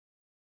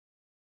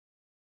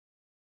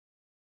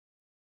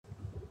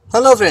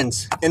Hello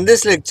friends, in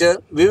this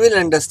lecture we will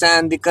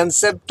understand the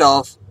concept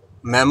of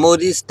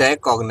memory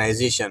stack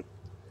organization.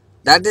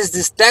 That is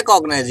the stack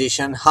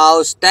organization,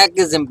 how stack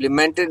is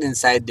implemented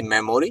inside the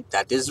memory,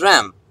 that is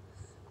RAM.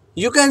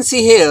 You can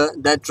see here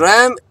that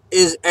RAM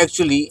is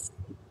actually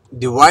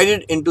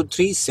divided into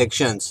three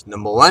sections.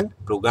 Number 1,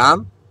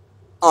 program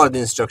or the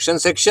instruction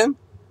section.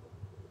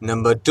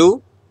 Number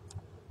 2,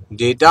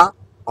 data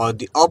or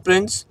the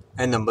operands,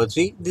 and number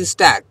 3, the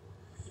stack.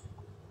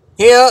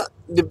 Here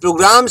the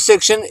program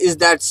section is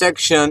that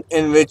section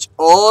in which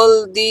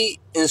all the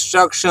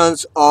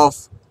instructions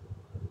of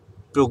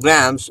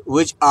programs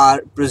which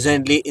are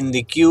presently in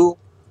the queue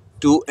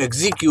to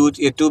execute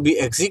to be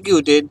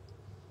executed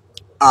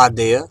are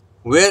there,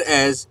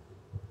 whereas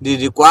the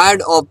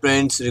required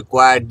operands,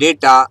 required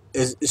data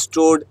is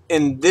stored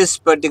in this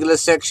particular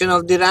section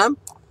of the RAM.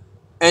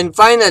 And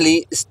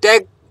finally,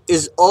 stack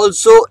is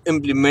also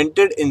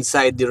implemented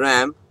inside the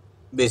RAM,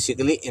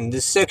 basically in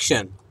this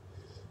section.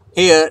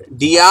 Here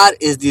DR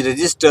is the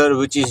register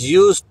which is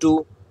used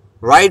to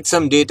write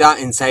some data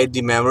inside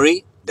the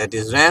memory, that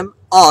is RAM,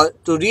 or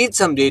to read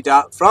some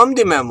data from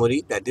the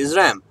memory, that is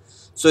RAM.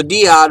 So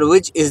DR,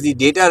 which is the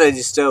data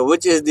register,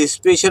 which is the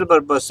special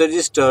purpose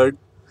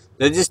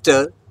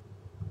register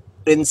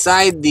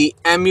inside the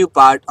MU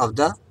part of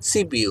the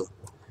CPU.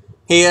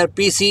 Here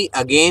PC,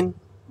 again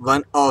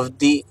one of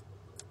the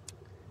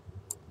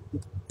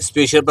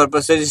special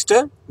purpose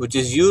register which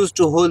is used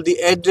to hold the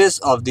address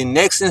of the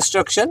next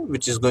instruction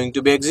which is going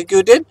to be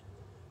executed.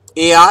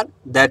 AR,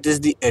 that is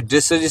the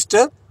address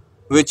register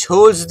which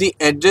holds the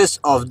address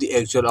of the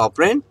actual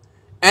operand.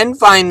 And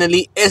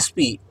finally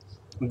SP,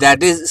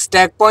 that is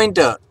stack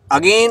pointer.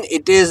 Again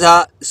it is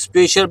a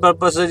special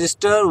purpose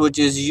register which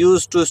is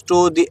used to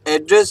store the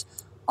address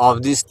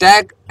of the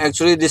stack.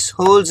 Actually this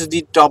holds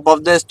the top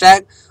of the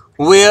stack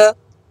where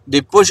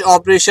the push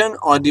operation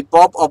or the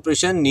pop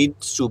operation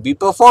needs to be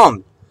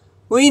performed.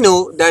 We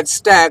know that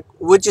stack,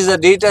 which is a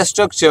data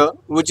structure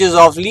which is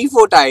of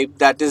LIFO type,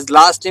 that is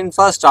last in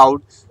first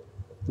out,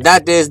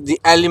 that is the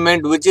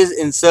element which is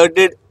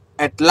inserted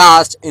at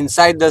last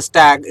inside the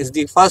stack is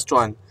the first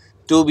one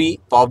to be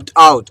popped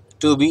out,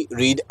 to be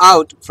read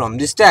out from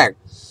the stack.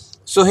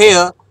 So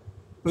here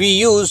we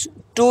use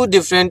two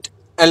different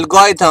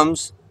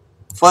algorithms.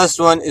 First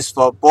one is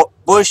for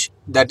push,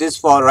 that is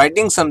for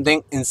writing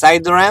something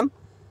inside the RAM,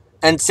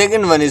 and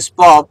second one is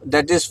pop,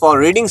 that is for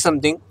reading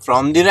something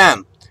from the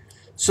RAM.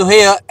 So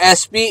here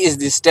SP is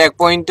the stack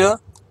pointer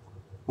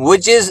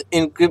which is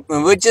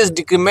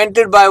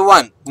decremented by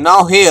 1.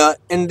 Now here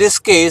in this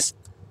case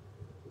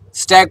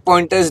stack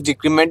pointer is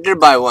decremented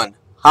by 1.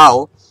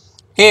 How?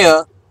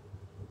 Here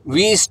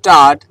we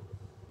start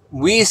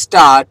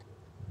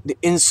the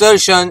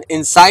insertion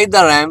inside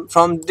the RAM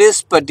from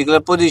this particular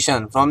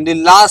position, from the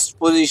last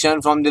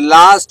position, from the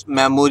last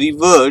memory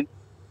word.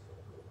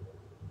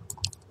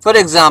 For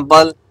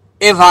example,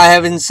 if I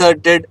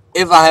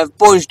have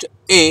pushed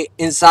A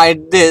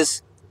inside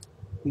this,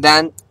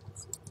 then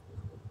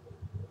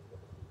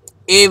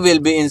A will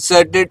be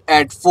inserted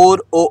at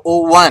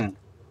 4001,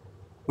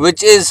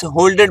 which is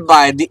holded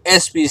by the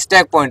SP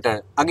stack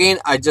pointer. Again,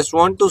 I just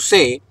want to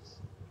say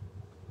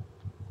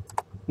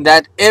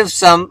that if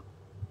some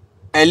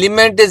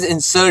element is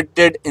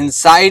inserted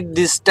inside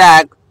the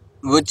stack,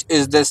 which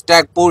is the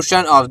stack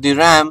portion of the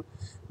RAM,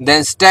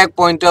 then stack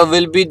pointer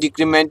will be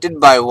decremented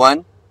by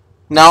 1.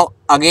 Now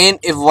again,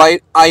 if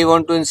I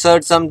want to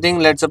insert something,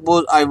 let's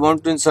suppose I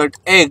want to insert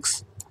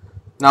X.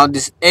 Now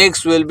this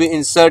X will be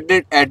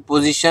inserted at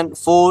position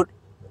 4000,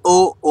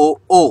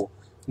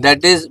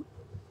 that is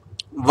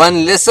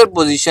one lesser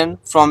position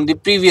from the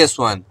previous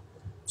one.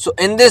 So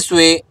in this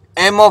way,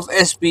 M of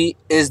SP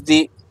is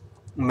the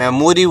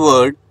memory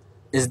word,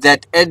 is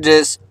that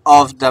address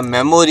of the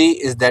memory,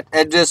 is that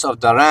address of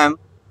the RAM,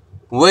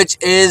 which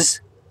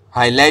is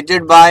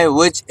highlighted by,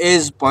 which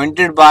is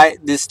pointed by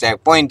the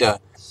stack pointer.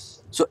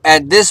 So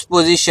at this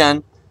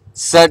position,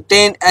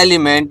 certain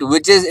element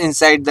which is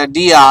inside the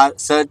DR,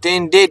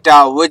 certain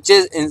data which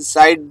is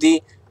inside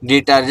the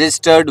data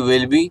registered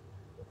will be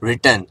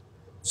written.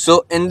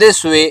 So in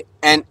this way,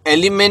 an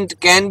element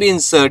can be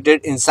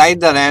inserted inside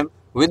the RAM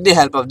with the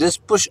help of this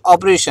push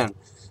operation.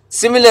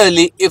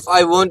 Similarly, if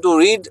I want to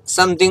read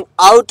something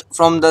out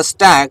from the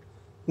stack,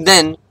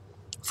 then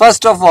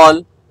first of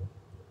all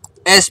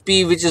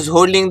SP, which is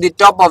holding the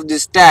top of the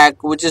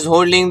stack, which is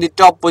holding the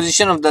top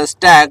position of the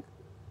stack,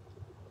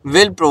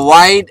 will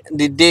provide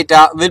the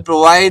data, will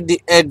provide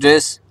the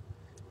address,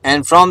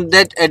 and from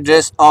that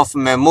address of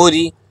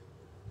memory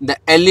the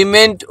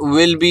element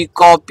will be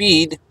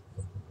copied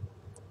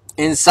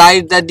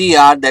inside the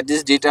DR, that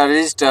is data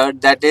register.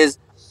 That is,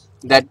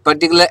 that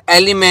particular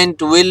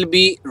element will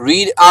be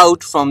read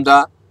out from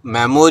the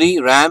memory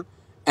RAM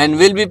and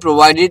will be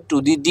provided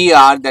to the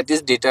DR, that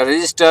is data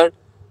register.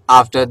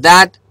 After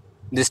that,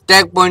 the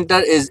stack pointer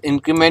is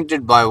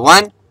incremented by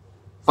 1.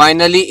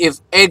 Finally, if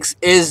X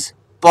is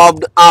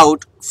popped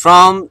out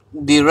from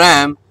the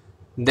RAM,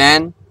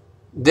 then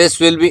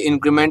this will be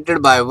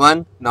incremented by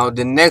 1. Now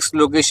the next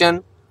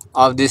location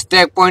of the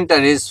stack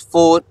pointer is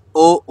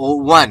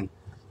 4001.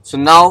 So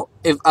now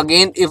if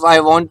I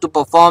want to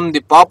perform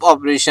the pop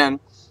operation,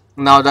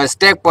 now the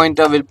stack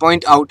pointer will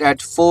point out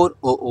at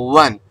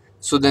 4001.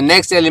 So the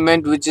next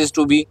element which is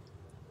to be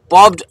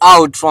popped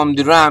out from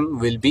the RAM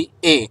will be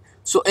A.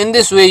 So in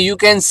this way you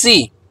can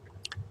see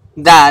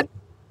that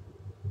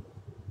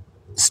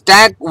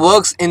stack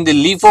works in the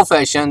LIFO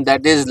fashion,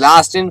 that is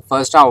last in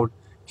first out.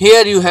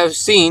 Here you have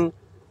seen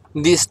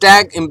the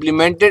stack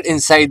implemented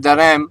inside the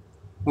RAM,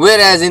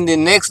 whereas in the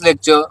next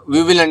lecture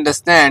we will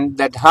understand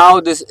that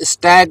how this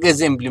stack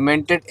is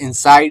implemented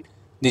inside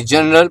the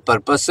general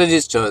purpose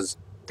registers.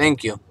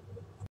 Thank you.